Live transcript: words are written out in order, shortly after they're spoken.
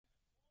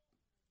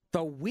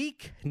The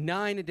Week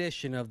 9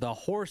 edition of the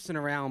Horsin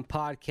Around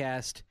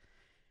podcast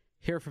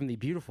here from the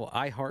beautiful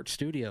iHeart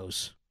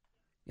Studios.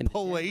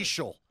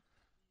 Palatial.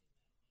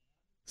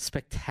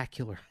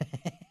 Spectacular.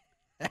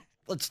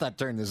 Let's not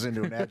turn this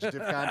into an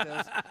adjective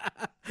contest.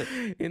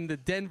 In the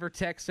Denver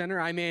Tech Center,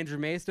 I'm Andrew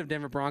Mason of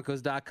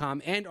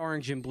DenverBroncos.com and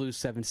Orange and Blue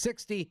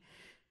 760,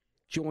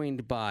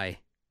 joined by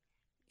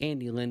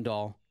Andy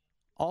Lindahl,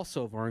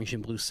 also of Orange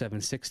and Blue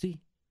 760.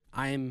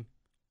 I'm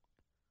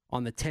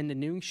on the 10 to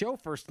noon show,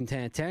 first and 10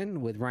 at 10,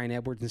 with Ryan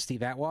Edwards and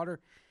Steve Atwater.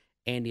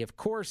 Andy, of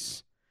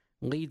course,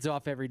 leads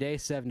off every day,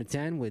 7 to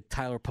 10, with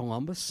Tyler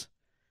Columbus.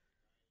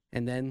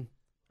 And then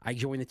I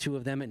join the two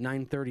of them at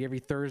 9:30 every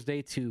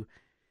Thursday to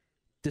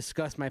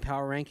discuss my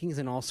power rankings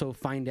and also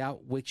find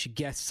out which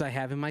guests I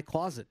have in my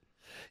closet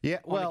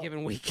on a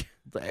given week.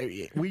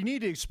 We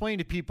need to explain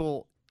to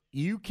people,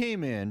 you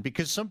came in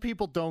because some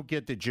people don't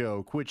get the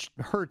joke, which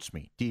hurts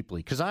me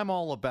deeply because I'm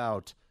all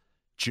about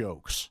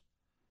jokes,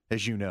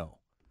 as you know.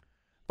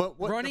 But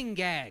running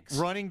gags.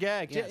 Running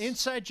gags. Yes. Yeah,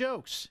 inside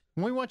jokes.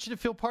 We want you to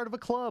feel part of a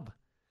club.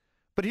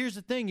 But here's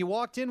the thing. You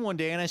walked in one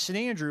day and I said,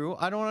 Andrew,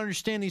 I don't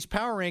understand these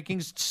power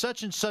rankings.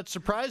 Such and such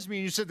surprised me.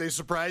 And you said, they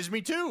surprised me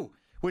too,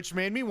 which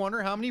made me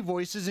wonder how many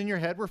voices in your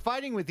head were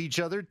fighting with each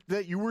other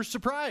that you were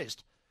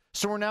surprised.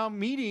 So we're now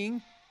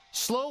meeting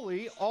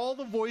slowly all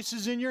the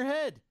voices in your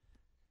head.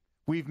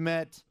 We've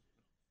met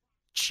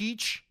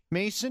Cheech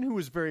Mason, who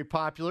was very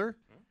popular,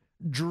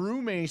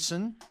 Drew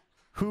Mason,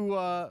 who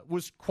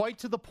was quite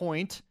to the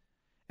point,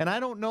 and I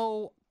don't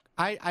know,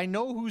 I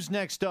know who's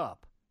next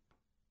up,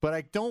 but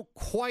I don't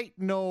quite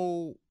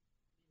know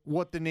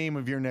what the name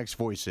of your next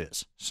voice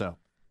is. So,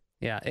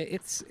 yeah,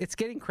 it's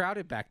getting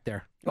crowded back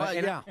there. Well,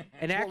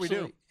 and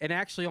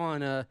actually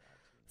on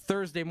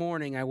Thursday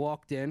morning, I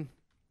walked in,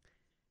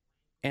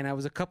 and I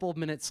was a couple of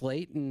minutes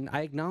late, and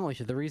I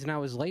acknowledged that the reason I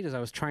was late is I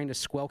was trying to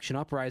squelch an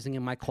uprising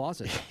in my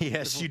closet.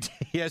 Yes, you did.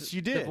 Yes,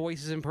 you did. The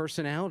voices and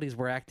personalities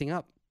were acting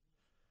up.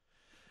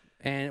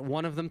 And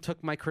one of them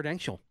took my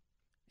credential,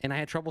 and I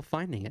had trouble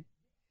finding it.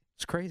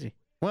 It's crazy.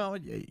 Well,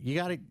 you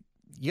got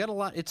a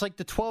lot. It's like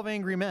the 12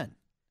 Angry Men,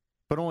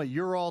 but only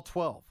you're all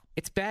 12.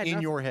 It's bad in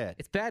enough, your head.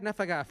 It's bad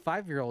enough I got a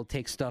 5-year-old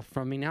take stuff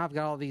from me. Now I've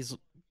got all these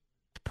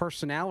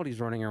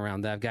personalities running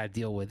around that I've got to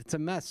deal with. It's a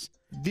mess.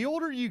 The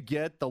older you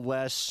get, the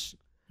less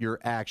you're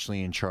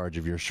actually in charge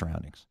of your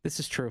surroundings. This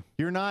is true.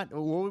 You're not,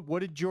 what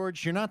did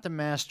George? You're not the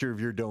master of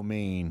your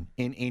domain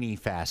in any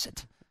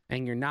facet.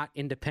 And you're not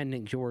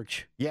independent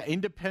George. Yeah,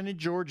 independent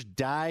George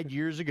died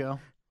years ago.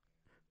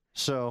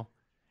 So,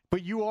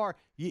 but you are,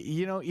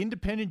 you know,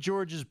 independent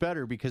George is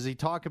better because they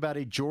talk about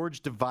a George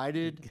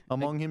divided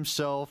among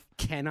himself.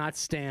 Cannot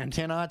stand,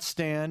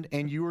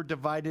 and you are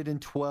divided in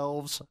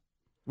 12s.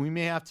 We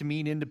may have to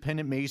meet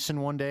Independent Mason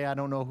one day. I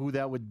don't know who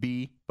that would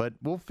be, but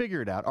we'll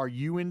figure it out. Are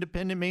you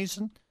Independent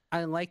Mason?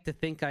 I like to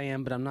think I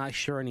am, but I'm not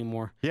sure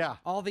anymore. Yeah.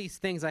 All these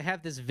things, I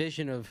have this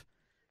vision of,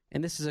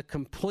 and this is a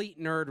complete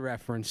nerd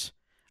reference,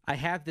 I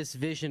have this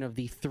vision of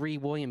the 3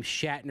 William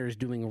Shatners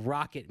doing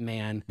Rocket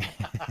Man.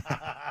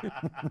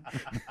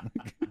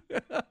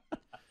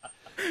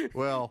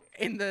 Well,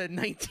 in the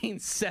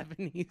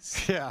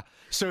 1970s. Yeah.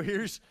 So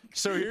here's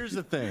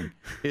the thing,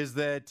 is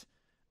that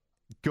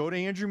go to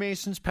Andrew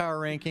Mason's power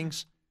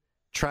rankings,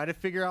 try to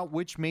figure out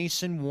which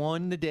Mason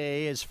won the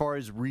day as far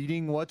as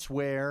reading what's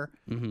where.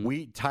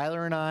 Mm-hmm.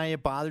 Tyler and I,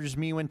 it bothers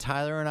me when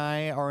Tyler and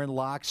I are in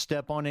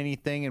lockstep on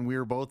anything, and we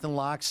were both in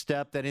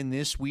lockstep that in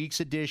this week's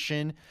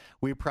edition,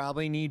 we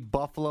probably need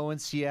Buffalo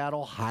and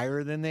Seattle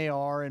higher than they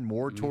are and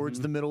more towards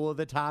the middle of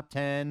the top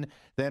 10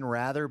 than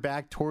rather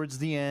back towards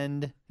the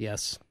end.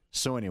 Yes.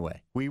 So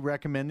anyway, we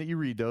recommend that you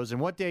read those. And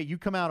what day you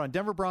come out on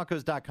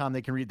DenverBroncos.com,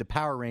 they can read the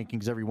power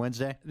rankings every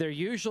Wednesday. They're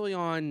usually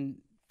on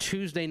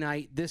Tuesday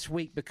night this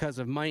week because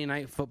of Monday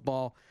Night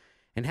Football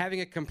and having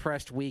a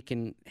compressed week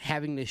and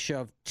having to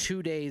shove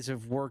 2 days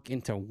of work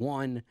into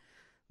one.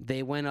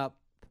 They went up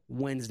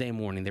Wednesday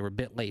morning. They were a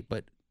bit late,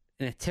 but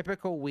in a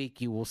typical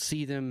week, you will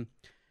see them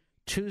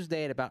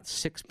Tuesday at about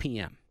 6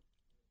 p.m.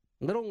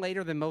 A little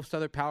later than most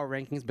other power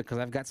rankings because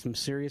I've got some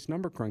serious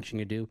number crunching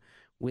to do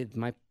with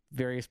my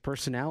various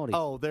personalities.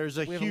 Oh, there's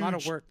a huge lot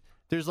of work.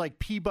 There's like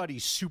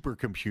Peabody's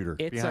supercomputer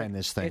behind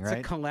this thing, right?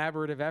 It's a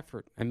collaborative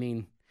effort. I mean,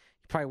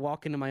 you probably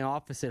walk into my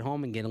office at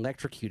home and get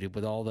electrocuted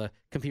with all the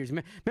computers.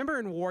 Remember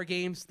in war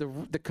games, the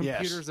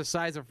computers Yes. the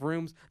size of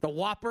rooms? The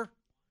Whopper?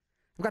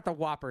 I've got the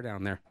Whopper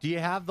down there. Do you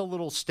have the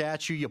little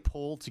statue you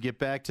pull to get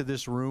back to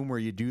this room where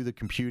you do the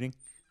computing?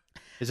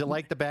 Is it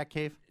like the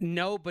Batcave?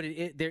 No, but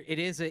it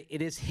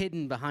is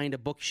hidden behind a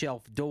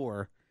bookshelf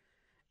door.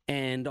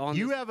 And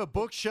you have a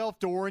bookshelf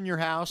door in your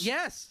house?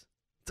 Yes.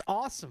 It's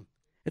awesome.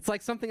 It's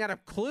like something out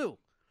of Clue.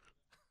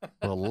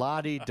 Well,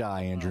 la-dee-da,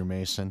 Andrew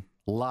Mason.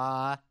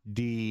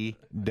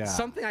 La-dee-da.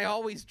 Something I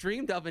always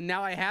dreamed of, and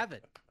now I have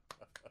it.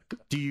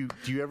 Do you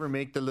ever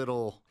make the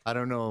little, I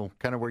don't know,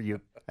 kind of where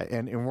you,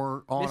 and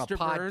we're on Mr. a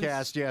podcast,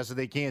 Burns, yeah, so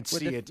they can't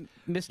see it.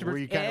 Mr. Where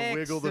you kind of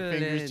wiggle the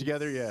fingers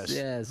together, yes.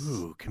 Yes.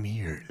 Ooh, come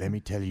here, let me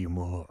tell you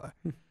more.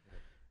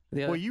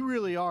 Well, you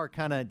really are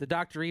kind of the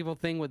Dr. Evil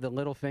thing with the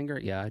little finger.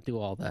 Yeah, I do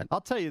all that.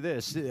 I'll tell you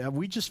this.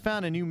 We just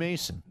found a new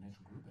Mason.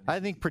 I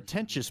think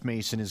Pretentious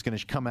Mason is going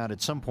to come out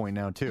at some point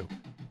now, too.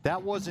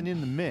 That wasn't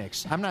in the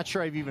mix. I'm not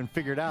sure I've even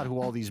figured out who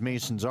all these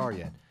Masons are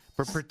yet.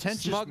 But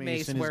Pretentious Smug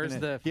Mason Mace wears is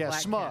the yeah,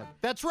 flat Smug. cap.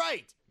 That's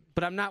right.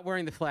 But I'm not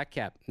wearing the flat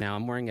cap now.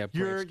 I'm wearing a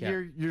Braves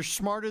cap. You're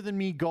smarter than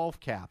me golf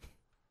cap.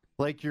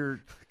 Like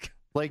you're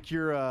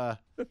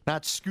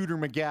not Scooter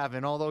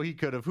McGavin, although he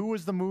could have. Who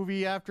was the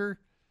movie after?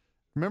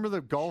 Remember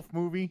the golf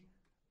movie?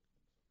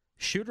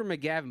 Shooter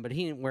McGavin, but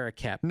he didn't wear a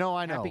cap. No,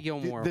 I know. Happy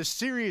Gilmore. The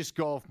serious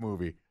golf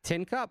movie.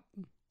 Tin Cup.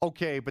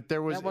 Okay, but it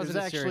was one.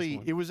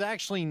 it was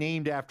actually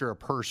named after a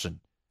person.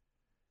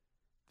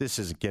 This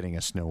isn't getting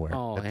us nowhere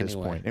at this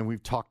point, and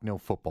we've talked no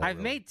football. I've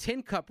made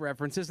Tin Cup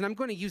references, and I'm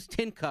going to use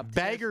Tin Cup.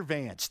 Bagger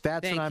Vance.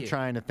 That's what I'm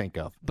trying to think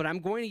of. But I'm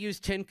going to use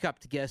Tin Cup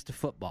to get us to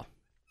football.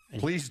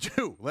 And please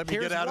do. Let me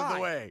get out of the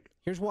way.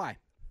 Here's why.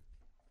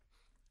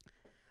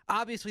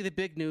 Obviously, the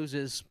big news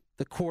is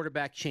the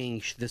quarterback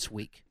change this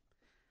week,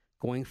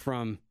 going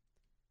from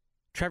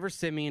Trevor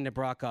Siemian to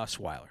Brock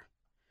Osweiler.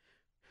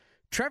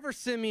 Trevor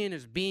Siemian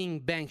is being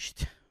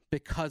benched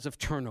because of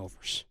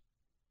turnovers.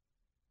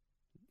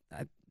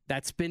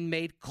 That's been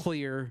made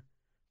clear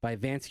by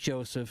Vance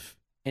Joseph,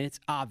 and it's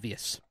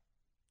obvious.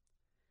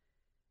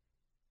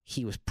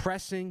 He was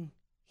pressing.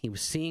 He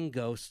was seeing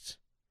ghosts.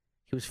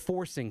 He was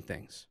forcing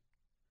things.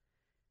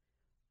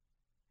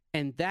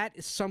 And that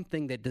is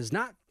something that does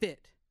not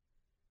fit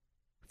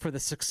for the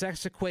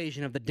success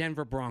equation of the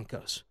Denver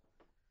Broncos.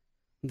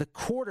 The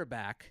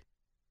quarterback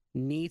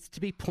needs to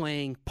be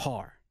playing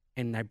par.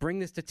 And I bring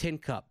this to Tin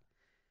Cup.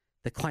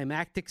 The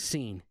climactic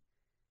scene.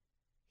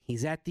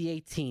 He's at the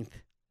 18th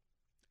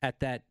at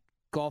that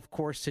golf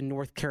course in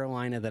North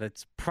Carolina that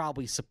it's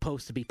probably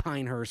supposed to be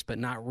Pinehurst, but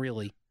not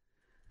really.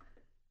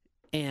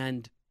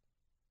 And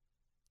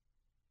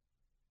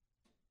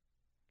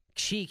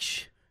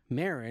Cheech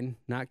Marin,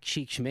 not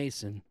Cheech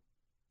Mason,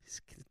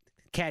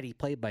 caddy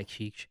played by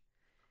Cheech,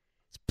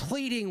 is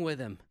pleading with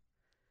him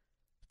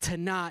to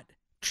not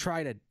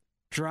try to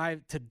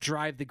drive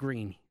the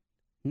green.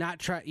 Not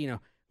try,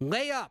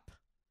 lay up.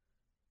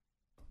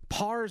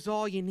 Par's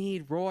all you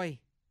need, Roy.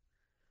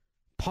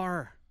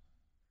 Par.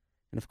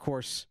 And of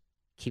course,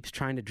 keeps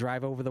trying to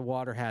drive over the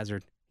water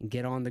hazard and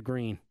get on the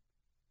green.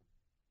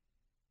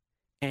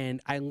 And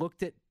I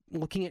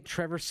looking at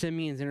Trevor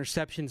Siemian's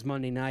interceptions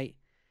Monday night,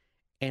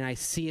 and I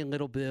see a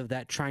little bit of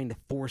that trying to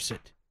force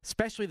it.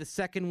 Especially the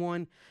second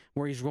one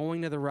where he's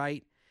rolling to the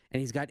right and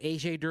he's got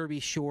A.J. Derby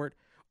short.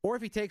 Or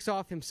if he takes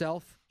off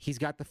himself, he's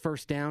got the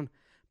first down.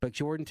 But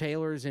Jordan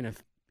Taylor's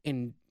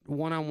in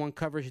one-on-one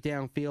coverage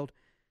downfield,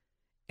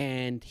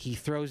 and he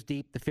throws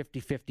deep the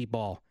 50-50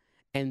 ball.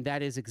 And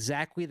that is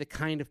exactly the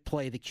kind of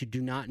play that you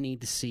do not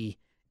need to see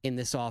in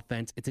this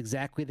offense. It's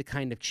exactly the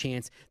kind of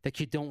chance that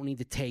you don't need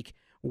to take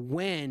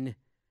when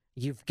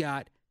you've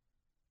got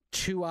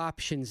two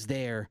options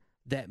there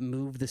that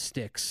move the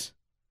sticks.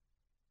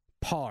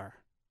 Par.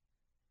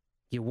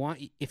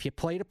 If you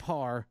play to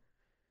par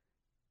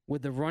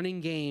with the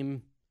running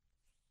game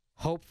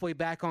hopefully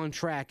back on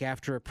track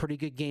after a pretty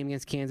good game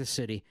against Kansas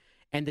City,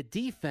 and the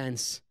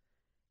defense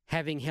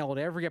having held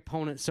every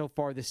opponent so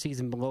far this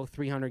season below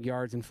 300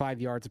 yards and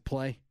 5 yards of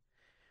play,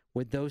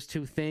 with those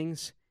two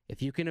things,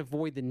 if you can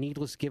avoid the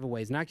needless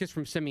giveaways, not just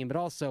from Siemian, but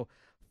also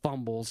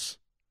fumbles,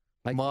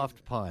 like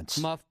muffed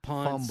punts,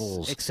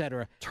 fumbles,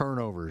 etc.,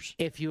 turnovers.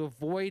 If you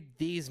avoid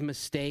these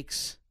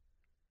mistakes,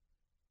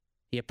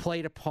 you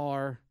play to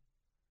par.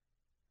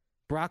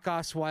 Brock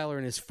Osweiler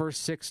in his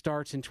first 6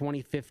 starts in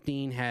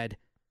 2015 had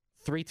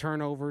 3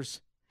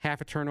 turnovers,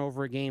 half a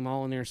turnover a game,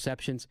 all in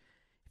interceptions.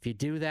 If you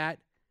do that,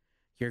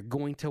 you're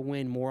going to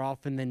win more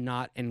often than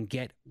not and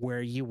get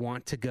where you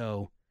want to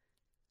go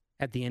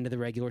at the end of the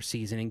regular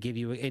season and give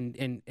you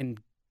and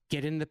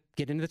get in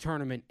the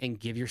tournament and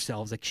give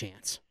yourselves a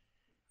chance.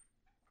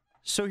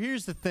 So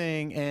here's the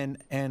thing, and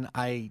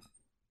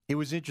it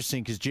was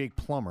interesting because Jake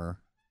Plummer,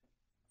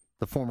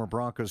 the former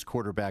Broncos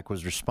quarterback,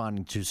 was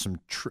responding to some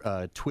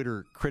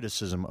Twitter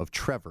criticism of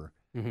Trevor.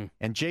 Mm-hmm.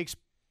 And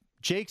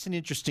Jake's an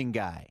interesting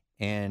guy,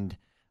 and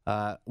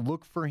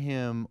look for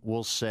him.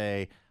 We'll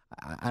say,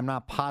 I'm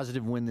not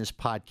positive when this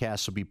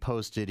podcast will be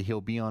posted.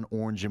 He'll be on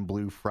Orange and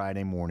Blue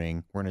Friday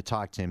morning. We're going to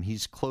talk to him.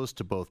 He's close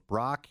to both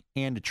Brock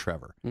and to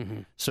Trevor.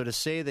 Mm-hmm. So to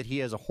say that he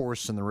has a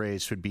horse in the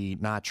race would be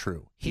not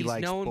true. He's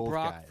likes known both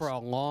Brock guys for a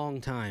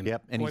long time.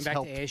 Yep, and he's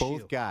helped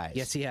both guys.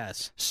 Yes, he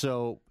has.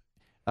 So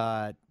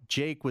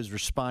Jake was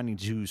responding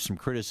to some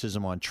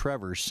criticism on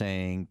Trevor,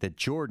 saying that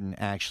Jordan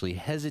actually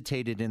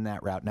hesitated in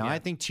that route. Now, I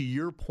think to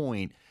your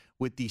point,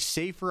 with the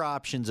safer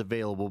options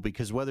available,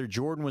 because whether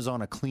Jordan was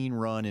on a clean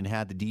run and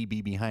had the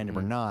DB behind him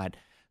or not,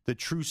 the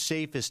true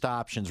safest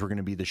options were going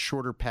to be the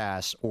shorter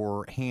pass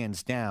or,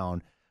 hands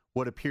down,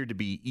 what appeared to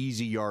be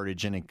easy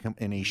yardage and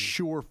a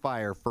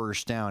surefire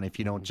first down if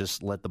you don't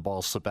just let the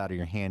ball slip out of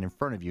your hand in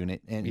front of you.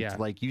 And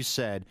like you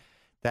said,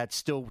 that's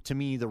still, to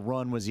me, the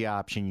run was the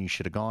option you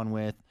should have gone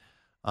with.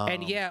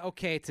 And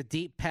it's a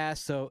deep pass,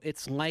 so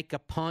it's like a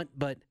punt,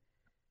 but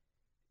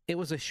It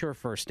was a sure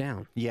first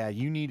down. Yeah,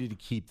 you needed to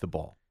keep the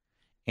ball.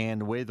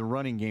 And the way the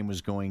running game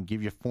was going,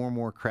 give you 4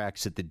 more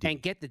cracks at the D.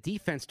 And get the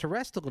defense to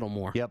rest a little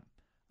more. Yep.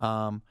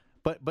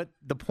 But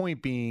the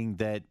point being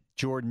that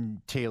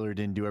Jordan Taylor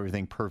didn't do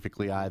everything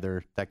perfectly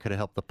either. That could have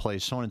helped the play,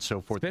 so on and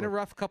so forth. It's been a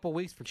rough couple of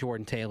weeks for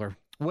Jordan Taylor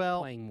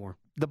playing more.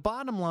 The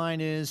bottom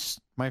line is,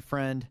 my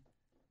friend,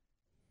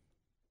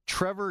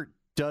 Trevor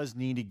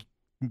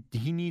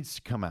needs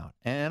to come out.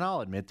 And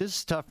I'll admit, this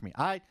is tough for me.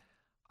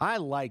 I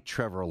like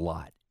Trevor a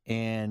lot.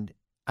 And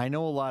I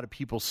know a lot of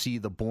people see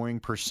the boring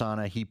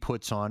persona he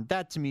puts on.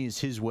 That, to me, is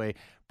his way.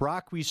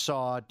 Brock, we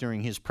saw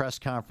during his press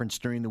conference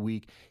during the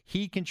week,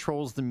 he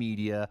controls the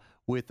media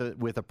with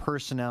a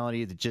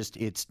personality that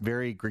it's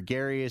very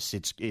gregarious.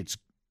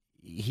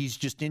 He's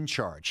just in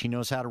charge. He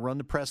knows how to run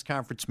the press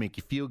conference, make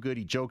you feel good.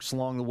 He jokes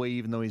along the way,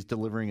 even though he's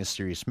delivering a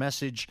serious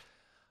message.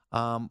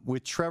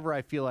 With Trevor,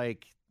 I feel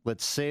like,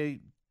 let's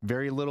say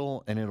very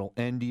little, and it'll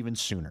end even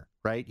sooner,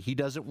 right? He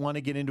doesn't want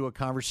to get into a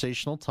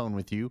conversational tone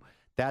with you.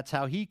 That's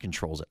how he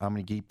controls it. I'm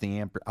going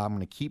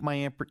to keep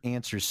my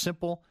answers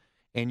simple,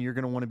 and you're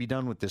going to want to be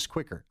done with this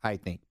quicker, I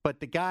think. But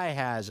the guy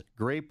has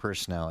great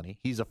personality.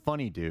 He's a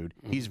funny dude.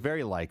 He's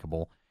very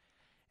likable.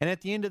 And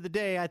at the end of the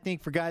day, I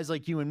think for guys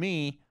like you and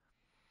me,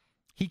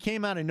 he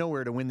came out of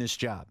nowhere to win this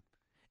job.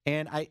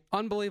 And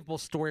unbelievable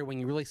story when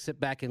you really sit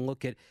back and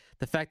look at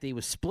the fact that he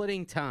was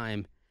splitting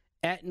time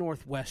at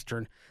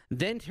Northwestern,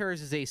 then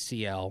tears his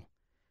ACL,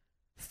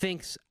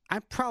 thinks,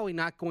 I'm probably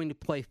not going to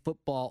play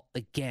football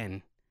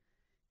again.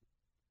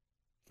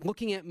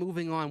 Looking at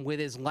moving on with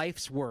his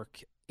life's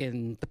work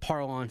in the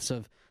parlance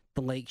of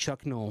the late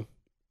Chuck Noll.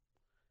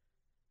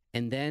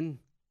 And then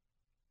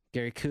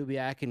Gary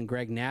Kubiak and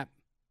Greg Knapp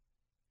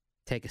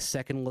take a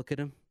second look at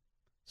him,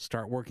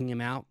 start working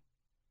him out,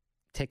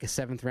 take a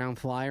 7th-round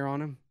flyer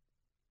on him,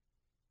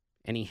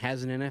 and he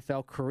has an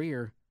NFL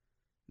career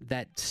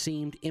that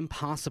seemed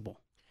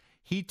impossible.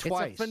 It's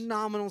a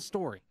phenomenal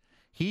story.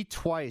 He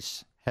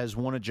twice has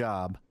won a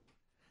job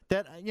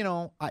that,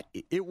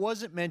 it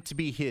wasn't meant to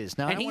be his.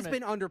 Now, and he's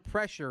been under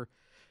pressure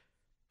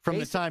from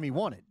the time he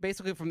won it.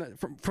 Basically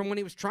from when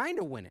he was trying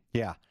to win it.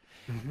 Yeah.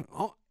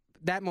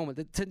 That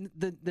moment.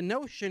 The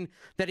notion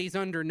that he's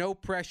under no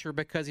pressure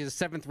because he's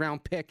a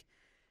 7th-round pick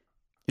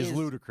is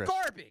ludicrous.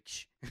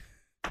 Garbage.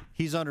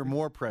 He's under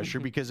more pressure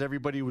because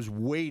everybody was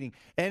waiting.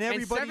 And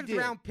everybody did.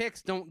 7th-round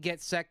picks don't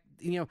get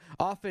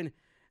often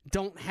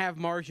don't have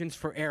margins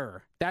for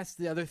error. That's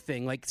the other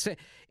thing. Like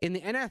in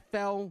the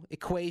NFL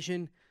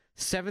equation,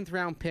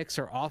 7th-round picks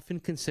are often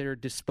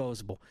considered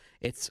disposable.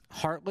 It's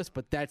heartless,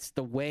 but that's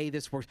the way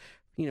this works.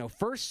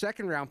 First,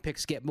 second-round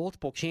picks get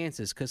multiple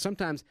chances because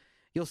sometimes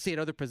you'll see at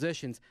other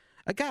positions,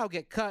 a guy will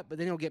get cut, but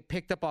then he'll get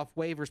picked up off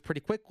waivers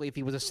pretty quickly if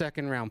he was a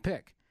second-round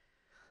pick.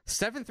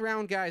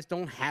 7th-round guys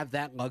don't have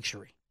that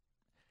luxury.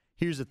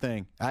 Here's the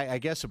thing. I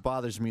guess it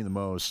bothers me the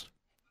most.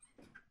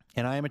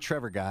 And I am a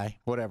Trevor guy,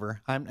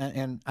 whatever.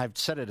 And I've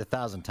said it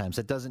 1,000 times.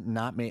 It doesn't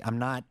not me.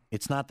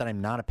 It's not that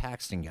I'm not a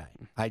Paxton guy.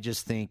 I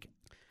just think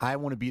I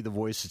want to be the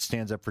voice that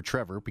stands up for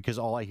Trevor because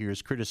all I hear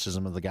is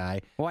criticism of the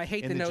guy. Well, I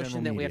hate the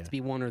notion that we have to be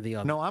one or the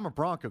other. No, I'm a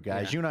Bronco guy.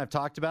 Yeah. As you and I have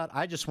talked about,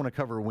 I just want to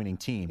cover a winning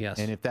team. Yes.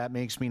 And if that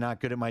makes me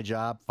not good at my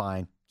job,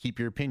 fine. Keep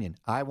your opinion.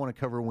 I want to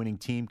cover a winning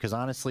team because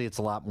honestly, it's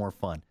a lot more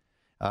fun.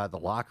 The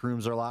locker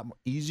rooms are a lot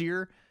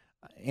easier,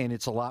 and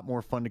it's a lot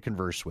more fun to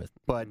converse with.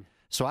 But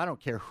so I don't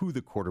care who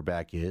the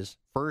quarterback is.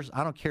 First,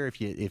 I don't care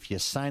if you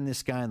sign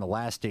this guy on the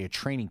last day of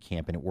training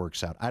camp and it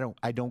works out.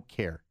 I don't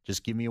care.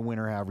 Just give me a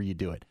winner however you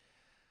do it.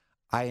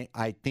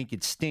 I think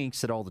it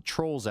stinks that all the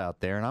trolls out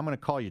there, and I'm going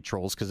to call you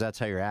trolls because that's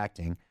how you're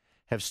acting,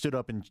 have stood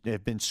up and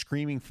have been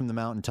screaming from the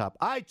mountaintop,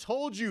 I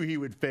told you he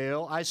would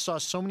fail. I saw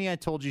so many I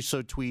told you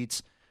so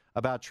tweets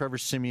about Trevor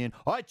Siemian.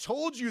 Oh, I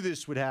told you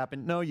this would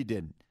happen. No, you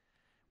didn't.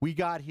 We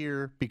got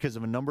here because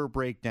of a number of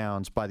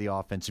breakdowns by the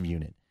offensive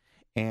unit.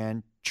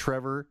 And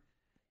Trevor's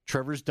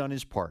done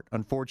his part.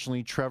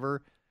 Unfortunately,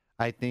 Trevor,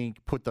 I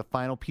think, put the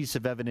final piece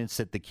of evidence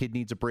that the kid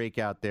needs a break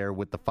out there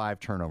with the 5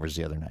 turnovers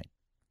the other night.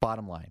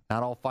 Bottom line.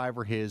 Not all 5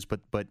 were his, but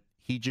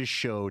he just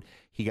showed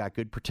he got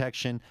good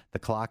protection. The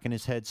clock in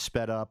his head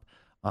sped up.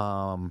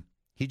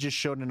 He just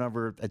showed a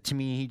number. To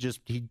me,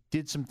 he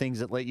did some things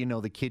that let you know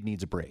the kid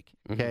needs a break.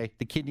 Okay?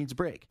 The kid needs a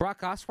break.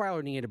 Brock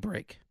Osweiler needed a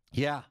break.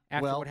 Yeah.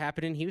 After what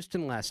happened in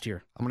Houston last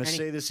year. I'm going to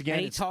say this again.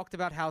 And he talked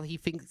about how he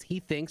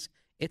thinks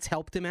it's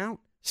helped him out.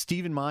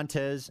 Steven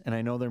Montez, and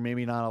I know there may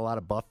be not a lot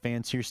of Buff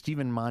fans here.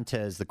 Steven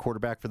Montez, the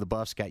quarterback for the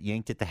Buffs, got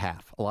yanked at the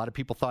half. A lot of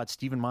people thought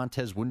Steven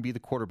Montez wouldn't be the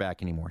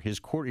quarterback anymore. His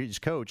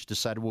coach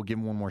decided we'll give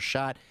him one more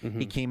shot.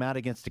 He came out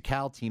against a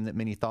Cal team that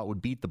many thought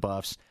would beat the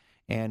Buffs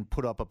and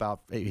put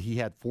up he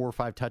had 4 or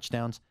 5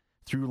 touchdowns,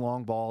 threw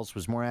long balls,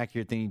 was more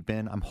accurate than he'd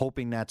been. I'm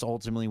hoping that's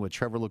ultimately what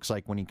Trevor looks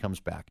like when he comes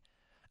back.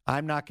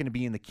 I'm not going to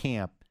be in the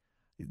camp.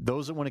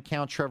 Those that want to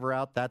count Trevor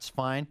out, that's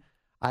fine.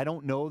 I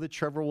don't know that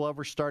Trevor will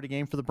ever start a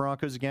game for the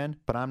Broncos again,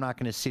 but I'm not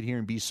going to sit here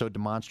and be so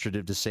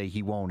demonstrative to say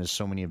he won't, as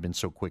so many have been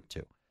so quick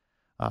to.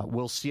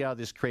 We'll see how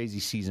this crazy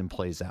season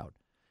plays out.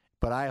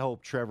 But I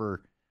hope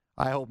Trevor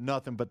I hope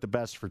nothing but the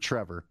best for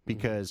Trevor,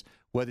 because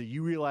whether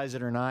you realize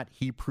it or not,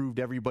 he proved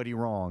everybody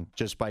wrong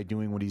just by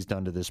doing what he's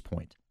done to this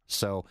point.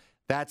 So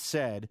that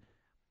said,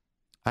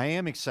 I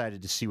am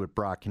excited to see what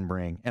Brock can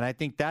bring. And I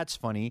think that's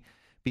funny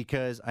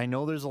because I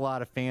know there's a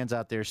lot of fans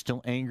out there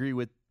still angry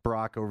with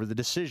Brock over the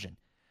decision.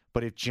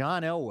 But if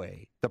John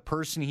Elway, the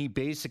person he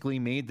basically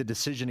made the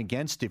decision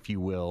against, if you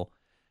will,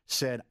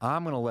 said,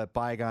 I'm going to let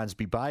bygones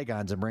be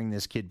bygones and bring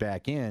this kid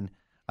back in,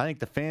 I think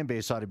the fan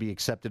base ought to be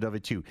accepted of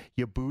it too.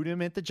 You booed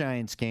him at the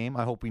Giants game.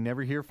 I hope we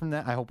never hear from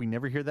that. I hope we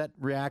never hear that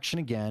reaction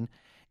again.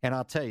 And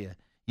I'll tell you,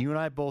 you and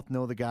I both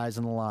know the guys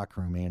in the locker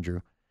room,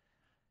 Andrew.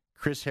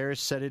 Chris Harris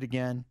said it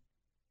again.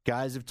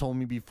 Guys have told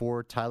me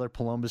before. Tyler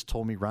Palombas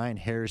told me. Ryan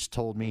Harris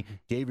told me.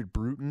 David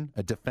Bruton,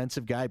 a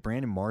defensive guy.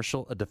 Brandon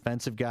Marshall, a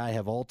defensive guy,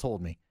 have all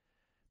told me.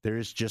 There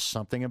is just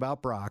something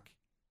about Brock,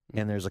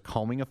 and there's a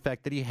calming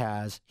effect that he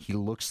has. He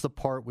looks the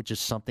part, which is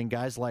something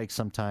guys like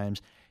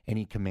sometimes, and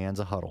he commands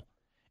a huddle.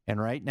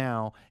 And right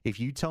now, if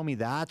you tell me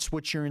that's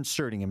what you're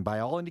inserting, and by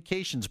all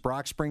indications,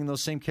 Brock's bringing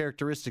those same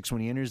characteristics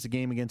when he enters the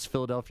game against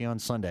Philadelphia on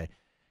Sunday,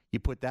 you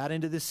put that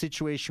into this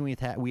situation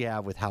we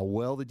have with how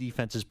well the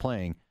defense is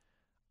playing,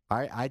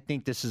 I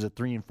think this is a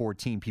 3-4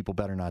 team people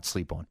better not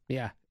sleep on.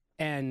 Yeah,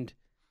 and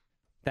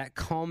that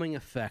calming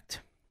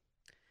effect.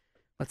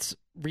 Let's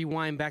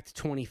rewind back to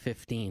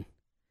 2015,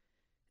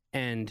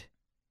 and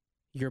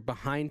you're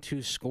behind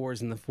 2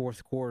 scores in the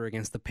fourth quarter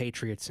against the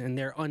Patriots, and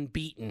they're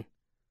unbeaten.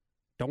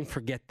 Don't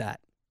forget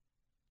that.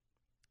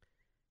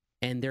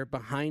 And they're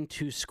behind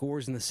 2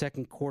 scores in the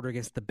second quarter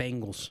against the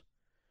Bengals,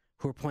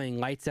 who are playing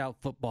lights-out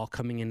football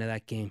coming into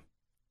that game.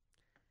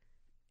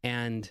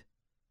 And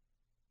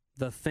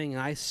the thing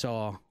I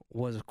saw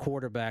was a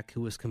quarterback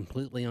who was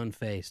completely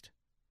unfazed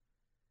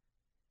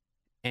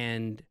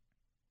and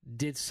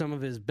did some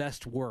of his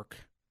best work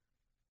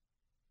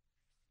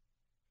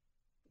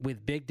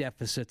with big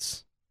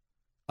deficits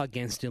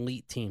against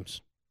elite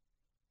teams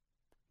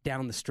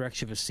down the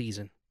stretch of a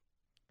season.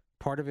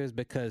 Part of it is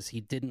because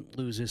he didn't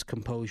lose his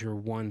composure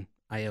one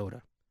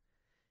iota.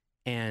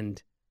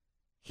 And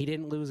he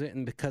didn't lose it,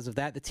 and because of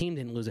that, the team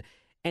didn't lose it.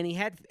 And he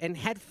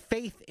had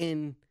faith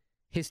in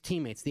his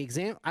teammates.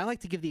 I like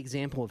to give the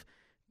example of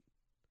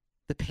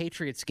the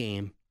Patriots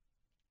game.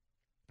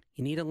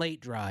 You need a late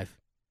drive.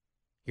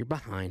 You're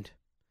behind.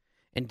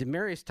 And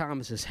Demaryius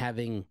Thomas is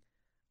having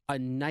a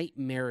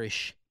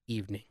nightmarish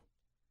evening.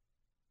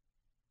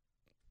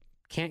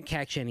 Can't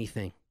catch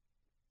anything.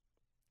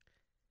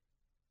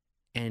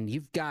 And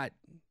you've got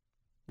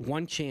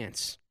one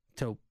chance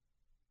to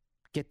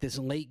get this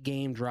late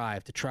game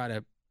drive to try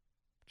to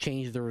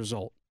change the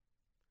result.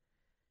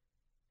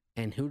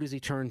 And who does he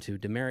turn to?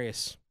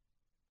 Demaryius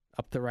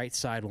up the right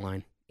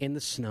sideline in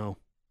the snow.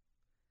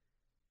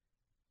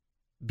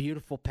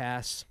 Beautiful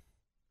pass.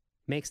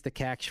 Makes the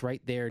catch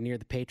right there near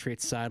the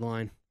Patriots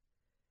sideline.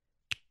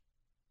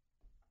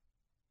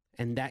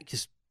 And that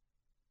just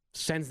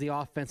sends the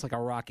offense like a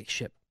rocket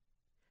ship.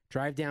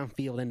 Drive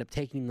downfield, end up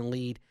taking the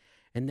lead.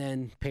 And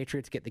then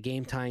Patriots get the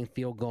game-tying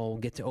field goal,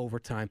 get to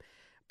overtime.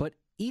 But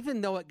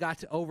even though it got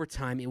to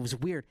overtime, it was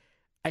weird.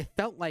 I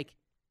felt like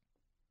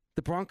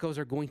the Broncos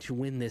are going to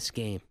win this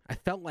game. I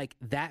felt like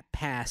that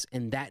pass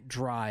and that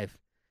drive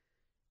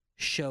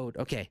showed,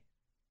 okay,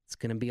 it's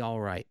going to be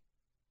all right.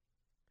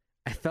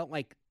 I felt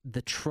like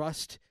the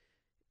trust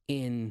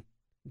in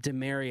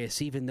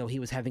Demaryius, even though he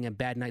was having a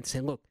bad night,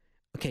 saying, look,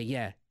 okay,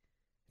 yeah,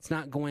 it's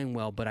not going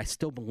well, but I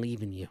still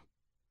believe in you.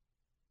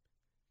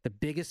 The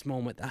biggest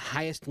moment, the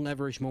highest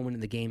leverage moment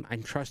in the game,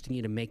 I'm trusting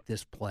you to make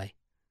this play.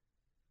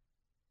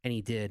 And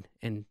he did.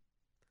 And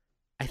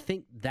I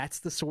think that's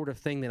the sort of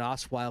thing that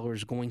Osweiler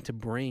is going to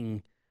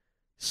bring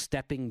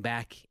stepping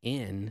back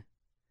in.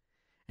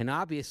 And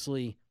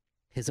obviously,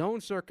 his own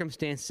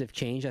circumstances have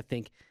changed. I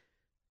think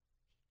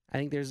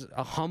there's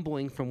a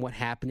humbling from what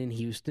happened in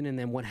Houston and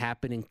then what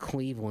happened in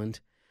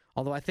Cleveland.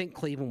 Although I think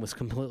Cleveland was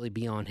completely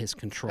beyond his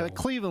control.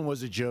 Cleveland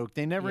was a joke.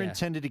 They never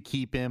intended to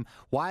keep him.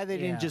 Why they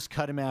didn't just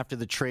cut him after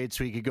the trade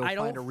so he could go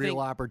find a real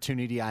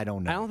opportunity, I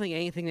don't know. I don't think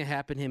anything that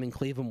happened to him in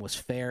Cleveland was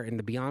fair. And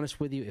to be honest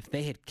with you, if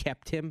they had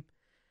kept him,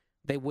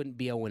 they wouldn't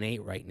be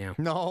 0-8 right now.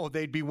 No,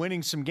 they'd be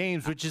winning some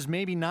games, which is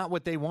maybe not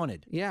what they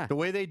wanted. Yeah. The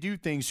way they do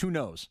things, who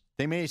knows?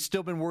 They may have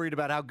still been worried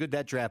about how good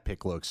that draft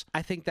pick looks.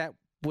 I think that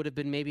would have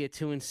been maybe a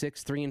 2-6,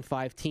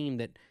 3-5 team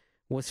that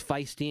was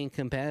feisty and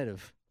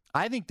competitive.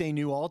 I think they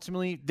knew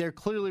ultimately there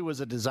clearly was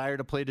a desire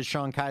to play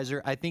Deshaun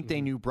Kaiser. I think they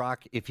knew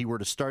Brock, if he were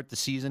to start the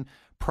season,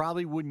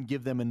 probably wouldn't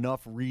give them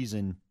enough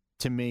reason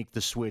to make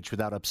the switch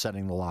without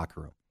upsetting the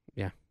locker room.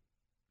 Yeah.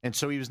 And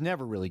so he was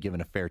never really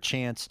given a fair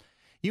chance.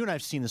 You and I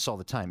have seen this all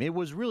the time. It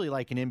was really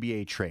like an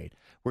NBA trade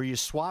where you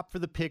swap for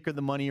the pick or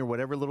the money or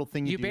whatever little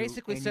thing you do. You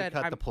basically said,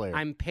 cut the player.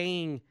 I'm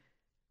paying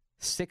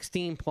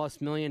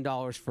 $16+ million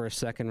for a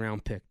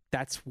second-round pick.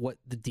 That's what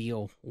the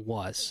deal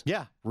was.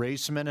 Yeah,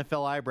 raise some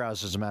NFL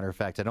eyebrows, as a matter of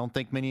fact. I don't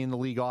think many in the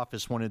league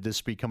office wanted this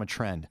to become a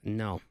trend.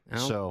 No.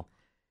 So,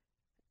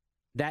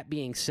 that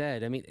being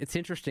said, I mean, it's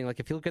interesting.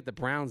 Like, if you look at the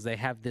Browns, they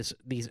have this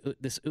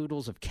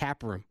oodles of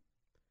cap room,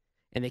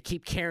 and they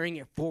keep carrying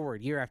it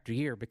forward year after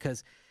year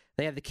because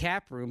They have the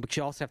cap room, but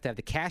you also have to have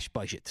the cash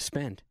budget to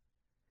spend.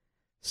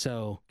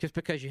 So just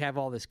because you have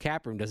all this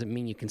cap room doesn't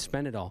mean you can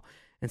spend it all.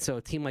 And so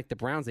a team like the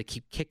Browns, they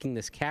keep kicking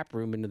this cap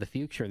room into the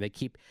future. They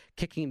keep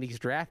kicking these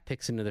draft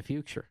picks into the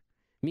future.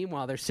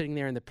 Meanwhile, they're sitting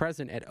there in the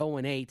present at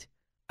 0-8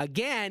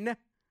 again.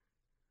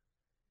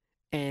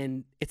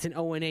 And it's an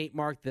 0-8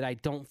 mark that I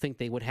don't think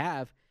they would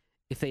have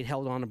if they'd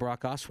held on to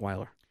Brock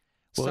Osweiler.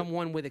 Well,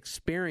 someone with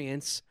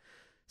experience,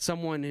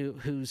 someone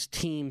whose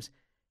teams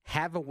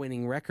have a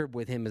winning record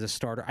with him as a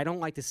starter. I don't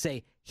like to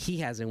say he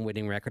has a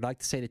winning record. I like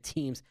to say the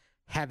teams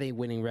have a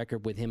winning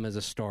record with him as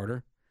a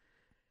starter.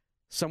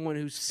 Someone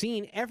who's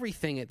seen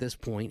everything at this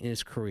point in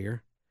his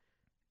career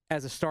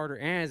as a starter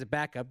and as a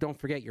backup. Don't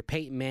forget, you're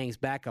Peyton Manning's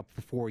backup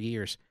for 4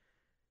 years.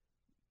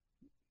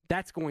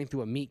 That's going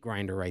through a meat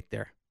grinder right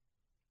there,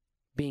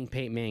 being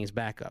Peyton Manning's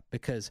backup,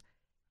 because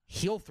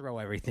he'll throw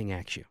everything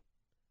at you.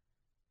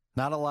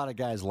 Not a lot of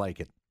guys like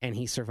it. And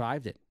he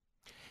survived it.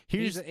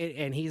 He's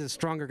a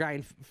stronger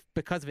guy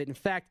because of it. In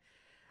fact,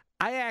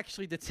 I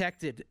actually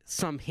detected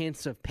some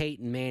hints of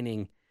Peyton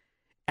Manning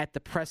at the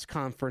press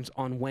conference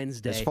on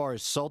Wednesday. As far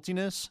as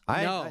saltiness?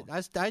 No.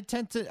 I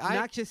tend to...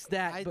 Not just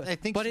that, I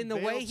think but in the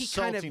way he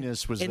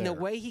the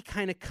way he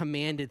kind of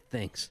commanded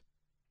things.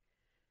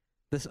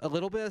 A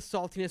little bit of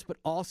saltiness, but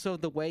also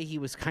the way he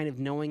was kind of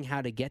knowing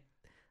how to get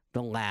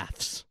the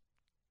laughs.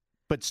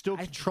 But still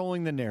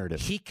controlling the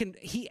narrative.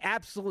 He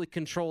absolutely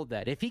controlled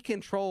that. If he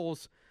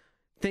controls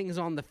things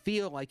on the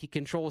field like he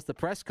controls the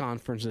press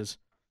conferences,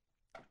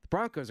 the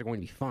Broncos are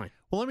going to be fine.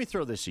 Well, let me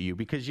throw this at you,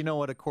 because you know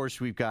what? Of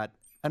course, we've got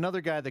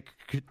another guy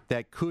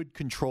that could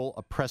control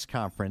a press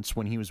conference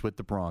when he was with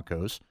the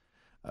Broncos.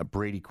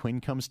 Brady Quinn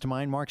comes to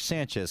mind. Mark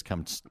Sanchez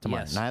comes to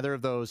mind. Neither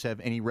of those have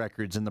any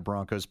records in the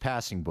Broncos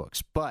passing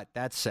books. But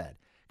that said,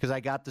 because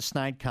I got the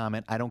snide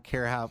comment, I don't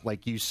care how,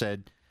 like you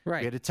said, right.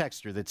 We had a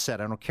texter that said,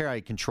 I don't care how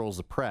he controls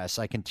the press.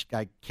 I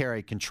care how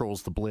he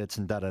controls the blitz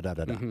and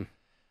da-da-da-da-da. Mm-hmm.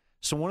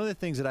 So one of the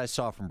things that I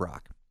saw from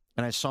Brock,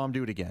 and I saw him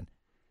do it again,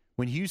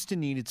 when Houston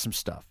needed some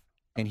stuff,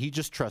 and he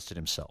just trusted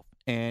himself,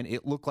 and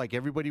it looked like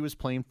everybody was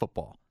playing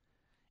football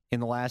in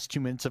the last 2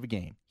 minutes of a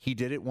game. He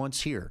did it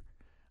once here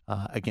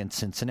against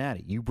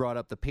Cincinnati. You brought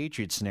up the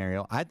Patriots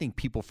scenario. I think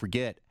people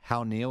forget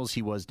how nails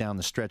he was down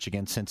the stretch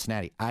against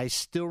Cincinnati. I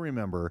still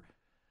remember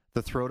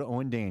the throw to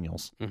Owen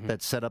Daniels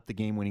that set up the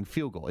game-winning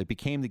field goal. It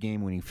became the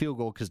game-winning field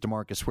goal because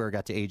DeMarcus Ware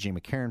got to A.J.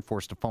 McCarron,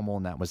 forced a fumble,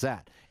 and that was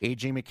that.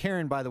 A.J.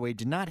 McCarron, by the way,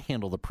 did not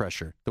handle the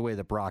pressure the way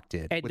that Brock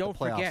did and with don't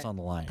the playoffs forget, on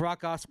the line.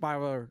 Brock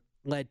Osweiler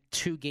led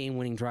 2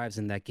 game-winning drives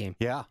in that game.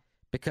 Yeah.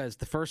 Because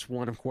the first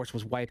one, of course,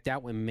 was wiped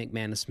out when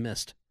McManus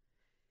missed.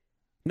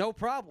 No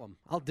problem.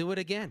 I'll do it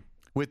again.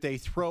 With a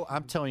throw,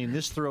 I'm telling you,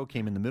 this throw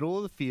came in the middle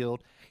of the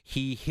field.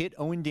 He hit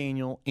Owen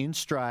Daniel in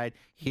stride.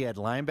 He had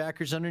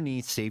linebackers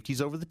underneath, safeties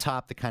over the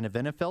top, the kind of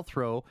NFL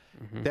throw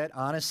that,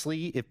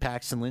 honestly, if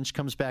Paxton Lynch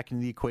comes back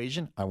into the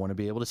equation, I want to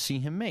be able to see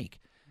him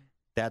make.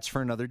 That's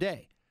for another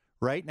day.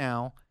 Right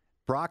now,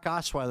 Brock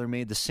Osweiler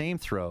made the same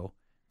throw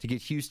to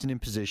get Houston in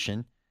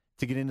position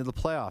to get into the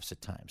playoffs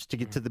at times, to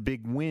get to the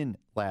big win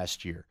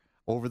last year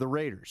over the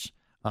Raiders.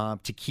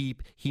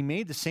 He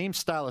made the same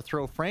style of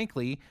throw,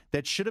 frankly,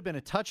 that should have been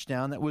a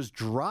touchdown that was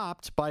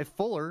dropped by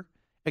Fuller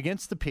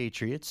against the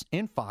Patriots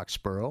in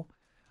Foxborough.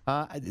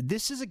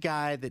 This is a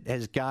guy that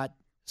has got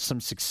some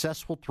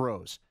successful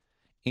throws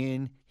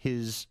in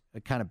his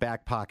kind of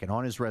back pocket,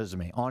 on his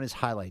resume, on his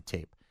highlight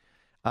tape.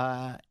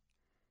 I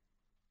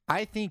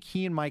think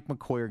he and Mike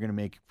McCoy are going to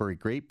make for a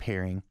great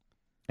pairing.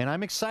 And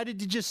I'm excited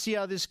to just see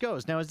how this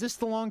goes. Now, is this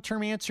the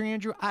long-term answer,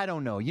 Andrew? I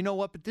don't know. You know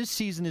what? But this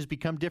season has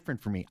become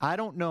different for me. I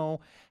don't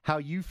know how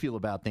you feel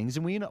about things.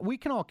 And we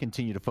can all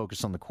continue to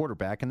focus on the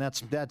quarterback, and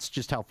that's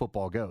just how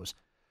football goes.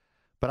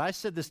 But I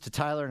said this to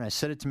Tyler, and I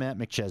said it to Matt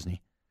McChesney.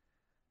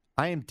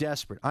 I am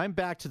desperate. I'm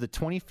back to the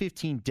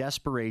 2015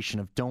 desperation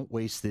of don't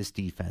waste this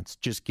defense.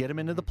 Just get them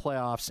into the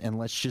playoffs, and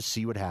let's just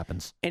see what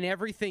happens. And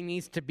everything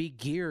needs to be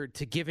geared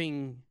to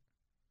giving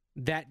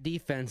that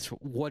defense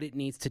what it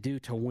needs to do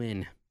to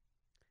win.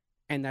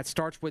 And that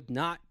starts with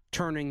not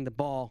turning the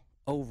ball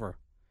over.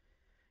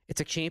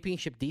 It's a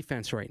championship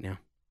defense right now.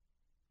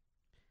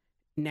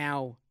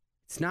 Now,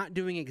 it's not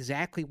doing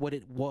exactly what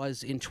it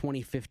was in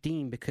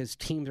 2015 because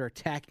teams are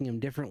attacking them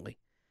differently.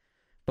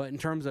 But in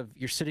terms of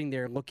you're sitting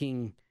there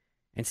looking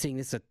and seeing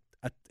this,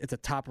 it's a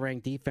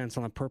top-ranked defense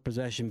on a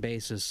per-possession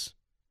basis,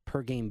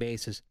 per-game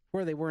basis,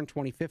 where they were in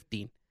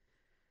 2015.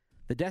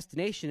 The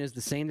destination is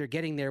the same. They're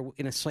getting there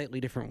in a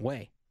slightly different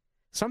way.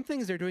 Some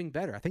things they're doing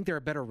better. I think they're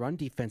a better run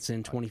defense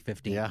in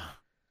 2015. Yeah,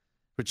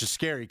 which is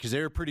scary because they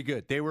were pretty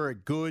good. They were a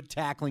good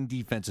tackling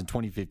defense in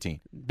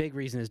 2015. Big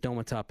reason is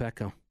Domata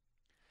Peko.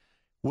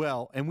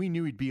 Well, and we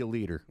knew he'd be a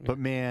leader, but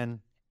man,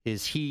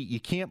 is he?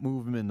 You can't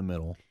move him in the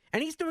middle.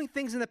 And he's doing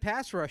things in the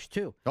pass rush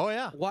too. Oh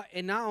yeah.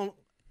 And now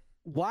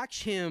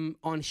watch him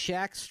on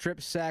Shaq's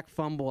strip sack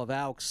fumble of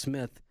Alex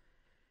Smith.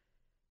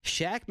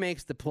 Shaq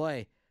makes the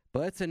play,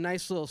 but it's a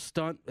nice little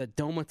stunt that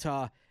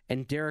Domata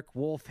and Derek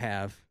Wolfe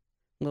have.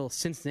 Little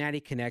Cincinnati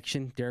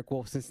connection. Derek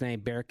Wolfe, Cincinnati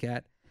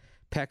Bearcat.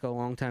 Peko,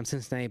 longtime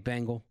Cincinnati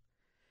Bengal.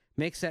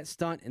 Makes that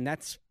stunt, and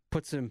that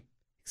puts him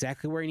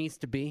exactly where he needs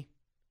to be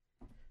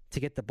to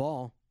get the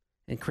ball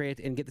and create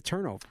and get the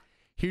turnover.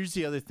 Here's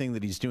the other thing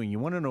that he's doing. You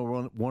want to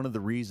know one of the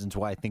reasons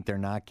why I think they're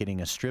not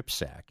getting a strip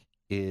sack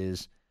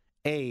is,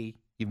 A,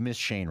 you've missed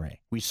Shane Ray.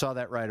 We saw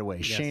that right away.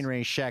 Yes. Shane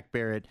Ray, Shaq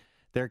Barrett,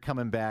 they're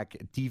coming back.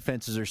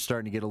 Defenses are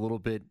starting to get a little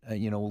bit,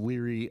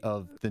 leery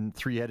of the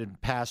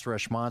three-headed pass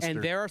rush monster.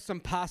 And there are some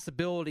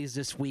possibilities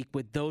this week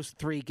with those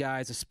three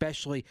guys,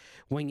 especially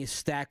when you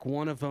stack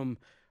one of them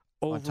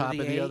over on top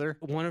of the other,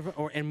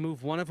 and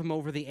move one of them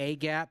over the A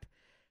gap.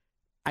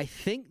 I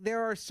think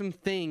there are some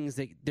things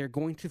that they're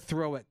going to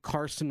throw at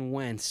Carson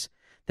Wentz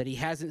that he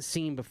hasn't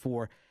seen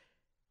before.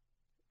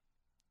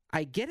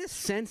 I get a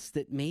sense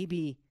that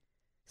maybe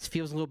this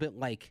feels a little bit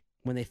like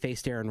when they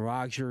faced Aaron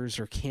Rodgers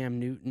or Cam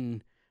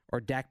Newton or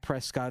Dak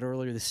Prescott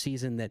earlier this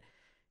season, that,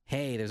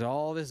 hey, there's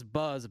all this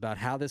buzz about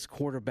how this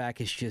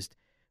quarterback is just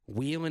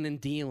wheeling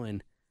and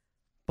dealing,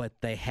 but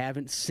they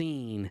haven't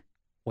seen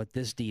what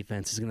this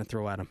defense is going to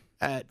throw at them.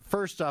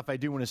 First off, I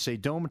do want to say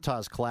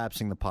Domitas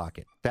collapsing the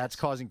pocket. That's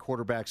causing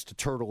quarterbacks to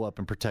turtle up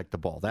and protect the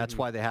ball. That's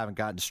why they haven't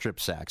gotten strip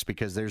sacks,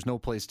 because there's no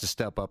place to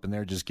step up, and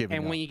they're just giving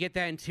up. And when you get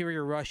that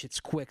interior rush, it's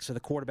quick, so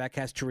the quarterback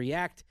has to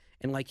react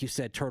and, like you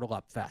said, turtle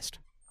up fast.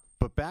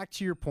 But back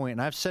to your point,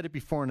 and I've said it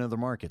before in other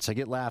markets, I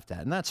get laughed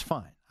at, and that's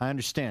fine. I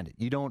understand it.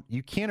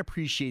 You can't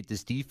appreciate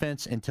this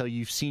defense until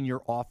you've seen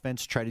your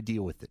offense try to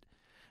deal with it.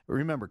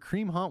 Remember,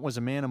 Kareem Hunt was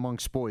a man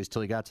amongst boys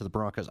till he got to the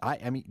Broncos.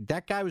 I mean,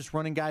 that guy was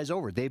running guys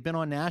over. They've been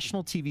on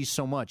national TV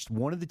so much.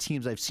 One of the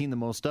teams I've seen the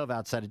most of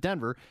outside of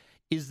Denver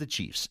is the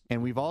Chiefs.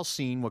 And we've all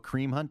seen what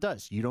Kareem Hunt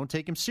does. You don't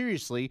take him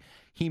seriously,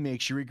 he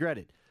makes you regret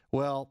it.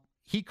 Well,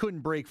 he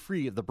couldn't break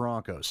free of the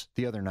Broncos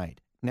the other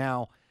night.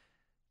 Now,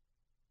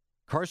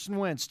 Carson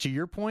Wentz, to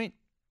your point,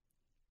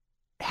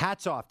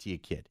 hats off to you,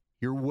 kid.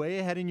 You're way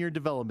ahead in your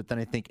development than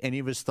I think any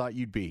of us thought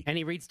you'd be. And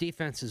he reads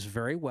defenses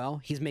very well.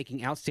 He's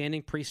making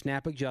outstanding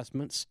pre-snap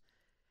adjustments.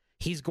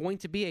 He's going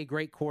to be a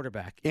great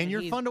quarterback. And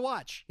you're fun to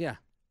watch. Yeah.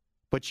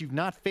 But you've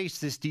not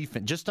faced this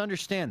defense. Just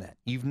understand that.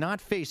 You've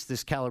not faced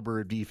this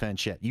caliber of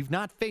defense yet. You've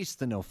not faced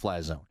the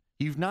no-fly zone.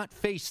 You've not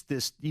faced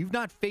this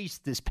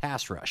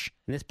pass rush.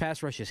 And this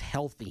pass rush is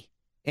healthy.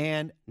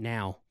 And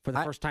now, for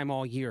the first time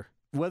all year.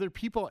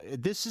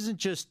 This isn't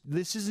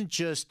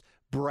just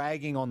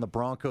bragging on the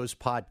Broncos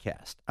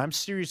podcast. I'm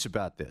serious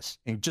about this.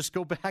 And just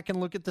go back and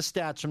look at the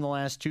stats from the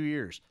last 2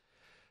 years.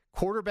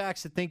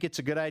 Quarterbacks that think it's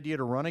a good idea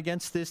to run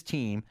against this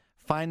team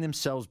find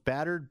themselves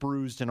battered,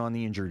 bruised, and on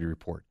the injury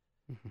report.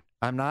 Mm-hmm.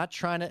 I'm not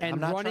trying to...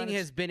 And running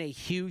has been a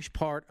huge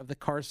part of the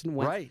Carson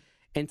Wentz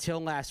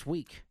until last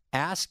week.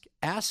 Ask...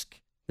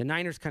 The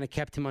Niners kind of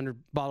kept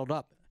him bottled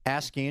up.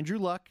 Ask Andrew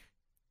Luck.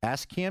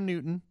 Ask Cam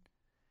Newton.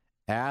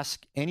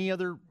 Ask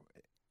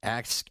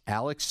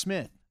Alex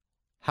Smith.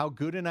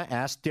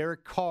 Ask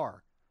Derek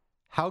Carr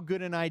how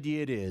good an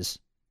idea it is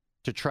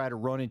to try to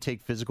run and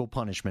take physical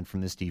punishment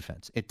from this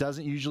defense. It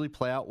doesn't usually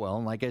play out well,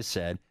 and like I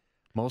said,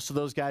 most of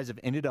those guys have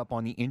ended up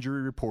on the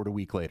injury report a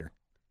week later.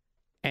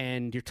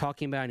 And you're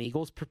talking about an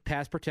Eagles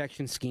pass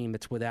protection scheme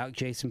that's without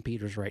Jason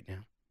Peters right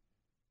now.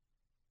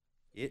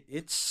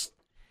 It's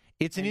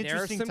an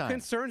interesting time. There are some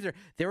concerns there.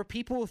 There were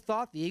people who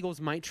thought the Eagles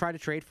might try to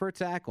trade for a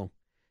tackle.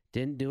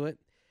 Didn't do it.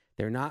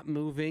 They're not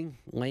moving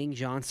Lane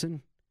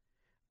Johnson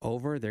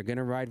over. They're going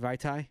to ride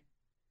Vaitai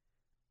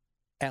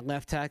at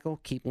left tackle,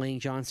 keep Lane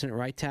Johnson at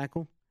right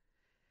tackle.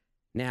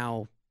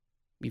 Now,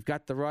 you've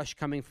got the rush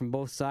coming from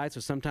both sides, so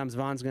sometimes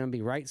Vaughn's going to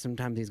be right,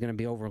 sometimes he's going to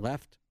be over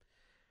left.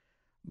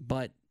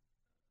 But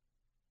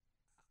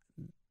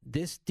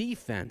this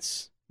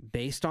defense,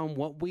 based on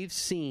what we've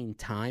seen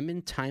time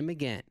and time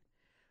again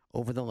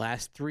over the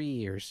last 3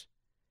 years,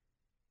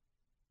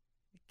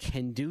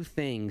 can do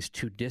things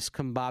to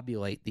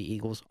discombobulate the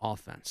Eagles'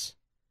 offense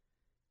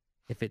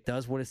if it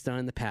does what it's done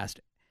in the past.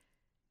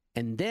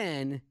 And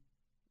then,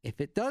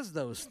 if it does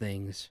those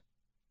things,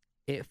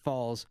 it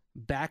falls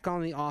back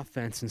on the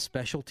offense and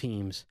special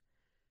teams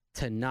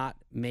to not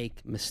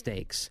make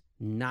mistakes,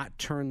 not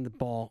turn the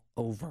ball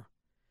over.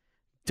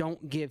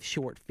 Don't give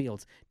short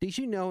fields. Did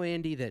you know,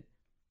 Andy, that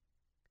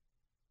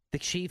the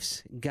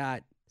Chiefs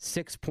got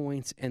 6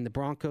 points and the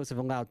Broncos have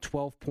allowed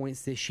 12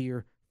 points this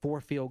year,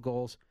 4 field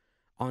goals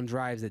on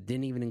drives that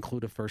didn't even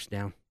include a first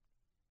down?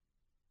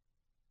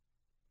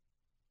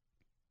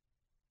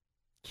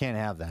 Can't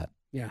have that.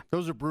 Yeah.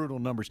 Those are brutal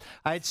numbers.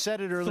 I had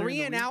said it earlier.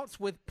 3 and outs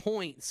with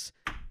points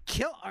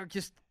are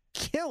just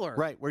killer.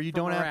 Right, where you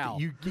don't have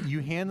to,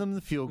 you hand them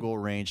the field goal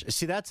range.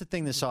 See, that's the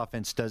thing this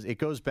offense does. It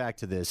goes back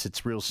to this.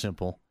 It's real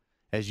simple,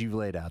 as you've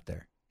laid out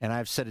there. And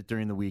I've said it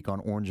during the week on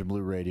Orange and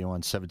Blue Radio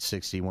on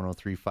 760,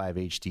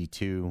 103.5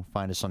 HD2.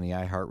 Find us on the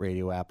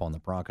iHeartRadio app, on the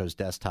Broncos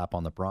desktop,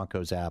 on the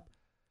Broncos app.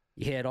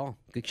 You hit it all.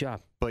 Good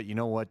job. But you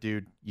know what,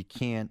 dude? You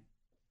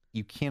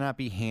cannot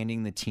be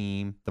handing the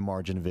team the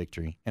margin of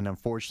victory. And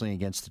unfortunately,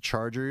 against the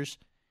Chargers,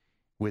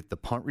 with the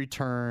punt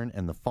return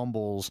and the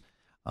fumbles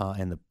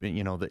and the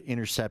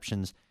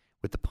interceptions,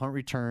 with the punt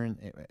return,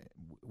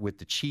 with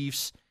the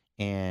Chiefs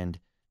and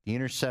the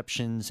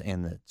interceptions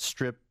and the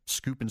strip,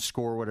 scoop and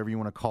score, whatever you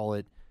want to call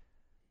it,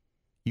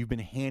 you've been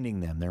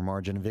handing them their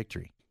margin of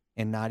victory.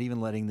 and not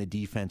even letting the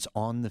defense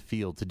on the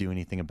field to do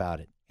anything about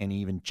it and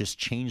even just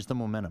change the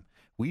momentum.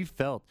 We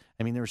felt,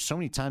 there were so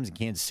many times in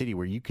Kansas City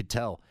where you could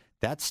tell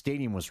that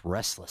stadium was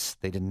restless.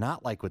 They did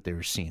not like what they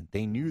were seeing.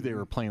 They knew they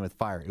were playing with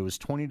fire. It was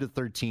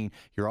 20-13.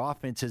 Your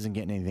offense isn't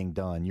getting anything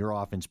done. Your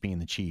offense being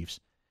the Chiefs.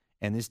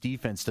 And this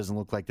defense doesn't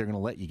look like they're going to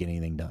let you get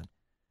anything done.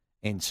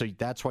 And so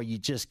that's why you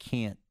just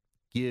can't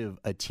give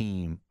a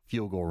team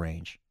field goal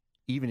range.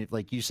 Even if,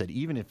 like you said,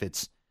 even if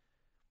it's,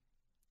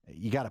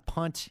 you got to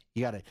punt,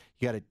 you got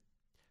to,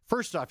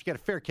 first off, you got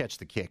to fair catch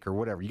the kick or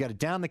whatever. You got to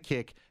down the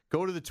kick,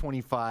 go to the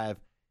 25,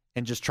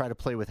 and just try to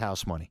play with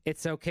house money.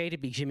 It's okay to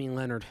be Jimmy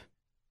Leonard.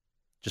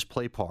 Just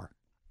play par.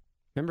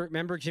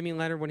 Remember Jimmy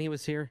Leonard when he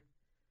was here?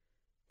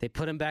 They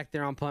put him back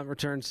there on punt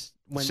returns.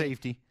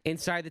 Safety.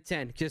 Inside the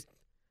 10. Just,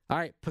 all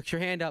right, put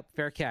your hand up,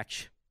 fair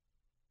catch.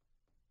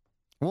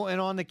 Well,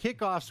 and on the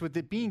kickoffs, with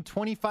it being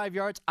 25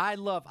 yards,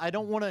 I'm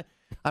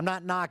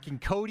not knocking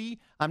Cody.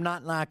 I'm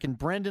not knocking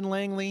Brendan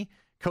Langley.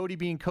 Cody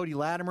being Cody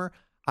Latimer.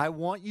 I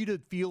want you to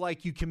feel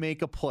like you can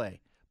make a play.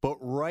 But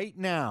right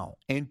now,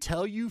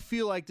 until you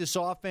feel like this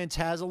offense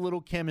has a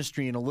little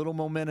chemistry and a little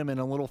momentum and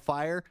a little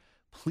fire,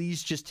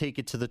 please just take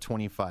it to the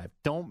 25.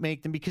 Don't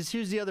make them, because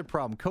here's the other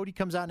problem. Cody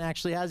comes out and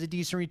actually has a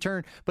decent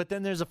return, but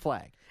then there's a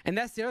flag. And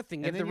that's the other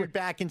thing. And then you're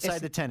back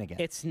inside the 10 again.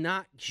 It's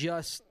not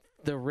just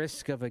the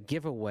risk of a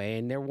giveaway,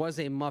 and there was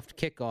a muffed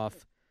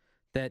kickoff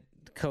that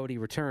Cody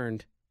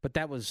returned, but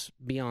that was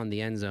beyond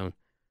the end zone.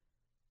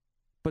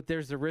 But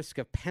there's the risk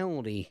of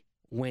penalty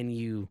when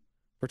you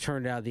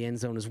return it out of the end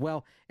zone as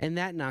well, and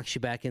that knocks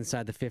you back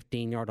inside the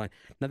 15-yard line.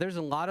 Now, there's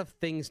a lot of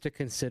things to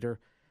consider,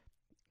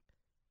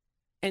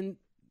 and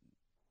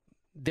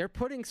they're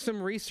putting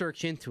some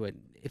research into it.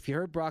 If you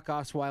heard Brock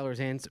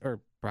Osweiler's answer, or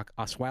Brock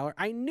Osweiler,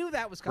 I knew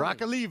that was coming.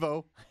 Brock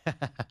Olivo.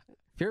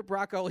 If you heard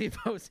Brock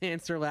Olivo's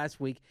answer last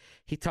week,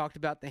 he talked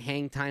about the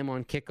hang time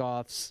on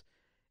kickoffs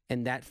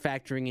and that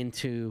factoring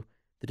into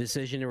the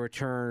decision to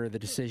return or the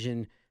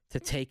decision to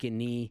take a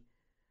knee.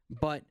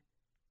 But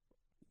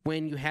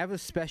when you have a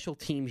special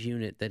teams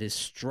unit that is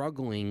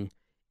struggling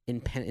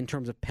in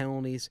terms of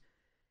penalties,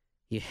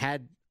 you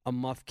had a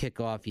muff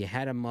kickoff, you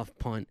had a muff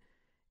punt,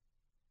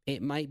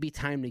 it might be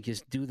time to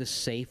just do the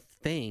safe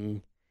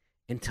thing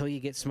until you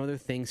get some other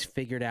things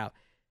figured out.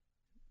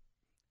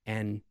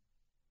 And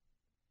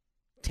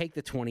take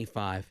the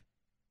 25,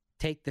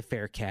 take the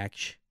fair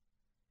catch,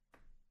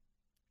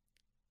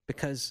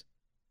 because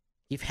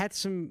you've had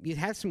some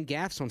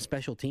gaffes on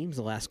special teams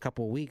the last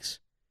couple of weeks.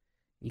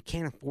 You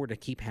can't afford to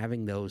keep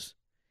having those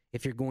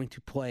if you're going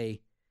to play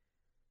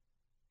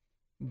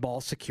ball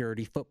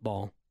security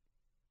football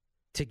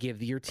to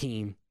give your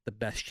team the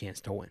best chance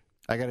to win.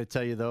 I got to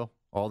tell you, though,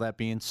 all that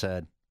being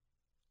said,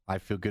 I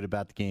feel good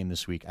about the game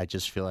this week. I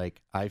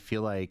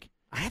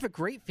have a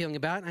great feeling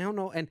about it. I don't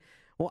know,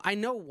 I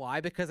know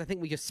why, because I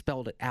think we just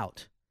spelled it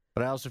out.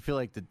 But I also feel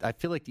like the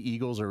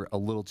Eagles are a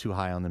little too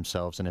high on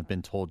themselves and have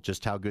been told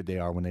just how good they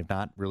are when they've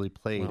not really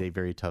played a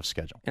very tough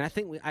schedule. And I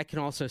think I can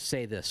also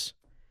say this.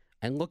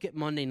 I look at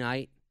Monday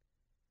night,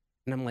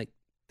 and I'm like,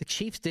 the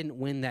Chiefs didn't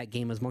win that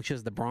game as much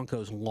as the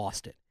Broncos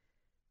lost it.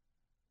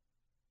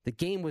 The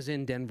game was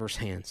in Denver's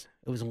hands.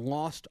 It was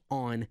lost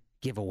on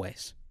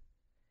giveaways.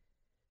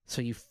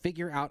 So you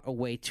figure out a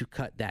way to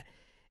cut that.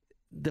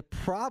 The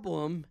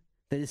problem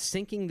that is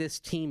sinking this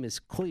team is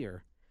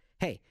clear.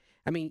 Hey,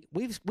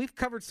 we've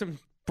covered some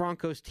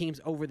Broncos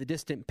teams over the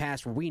distant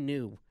past where we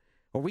knew,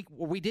 or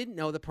we didn't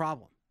know the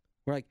problem.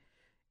 We're like,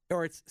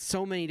 or it's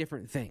so many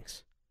different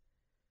things.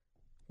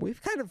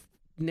 We've kind of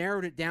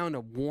narrowed it down to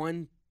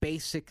one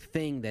basic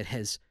thing that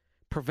has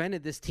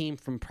prevented this team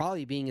from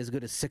probably being as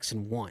good as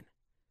 6-1.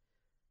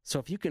 So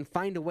if you can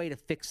find a way to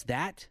fix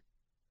that,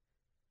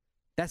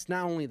 that's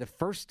not only the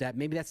first step,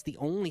 maybe that's the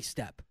only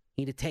step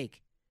you need to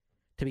take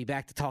to be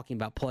back to talking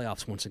about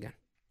playoffs once again.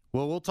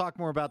 Well, we'll talk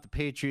more about the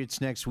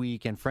Patriots next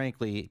week, and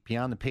frankly,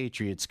 beyond the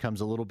Patriots comes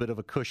a little bit of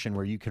a cushion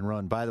where you can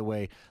run. By the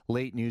way,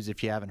 late news,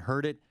 if you haven't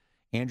heard it,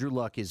 Andrew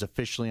Luck is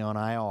officially on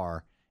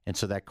IR, and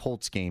so that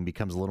Colts game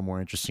becomes a little more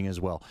interesting as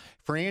well.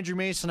 For Andrew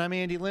Mason, I'm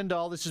Andy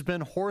Lindahl. This has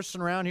been Horsin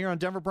Around here on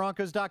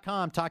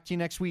DenverBroncos.com. Talk to you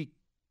next week.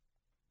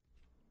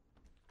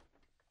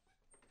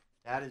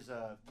 That is,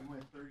 we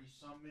went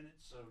 30-some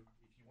minutes, so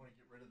if you want to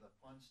get rid of the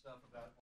fun stuff about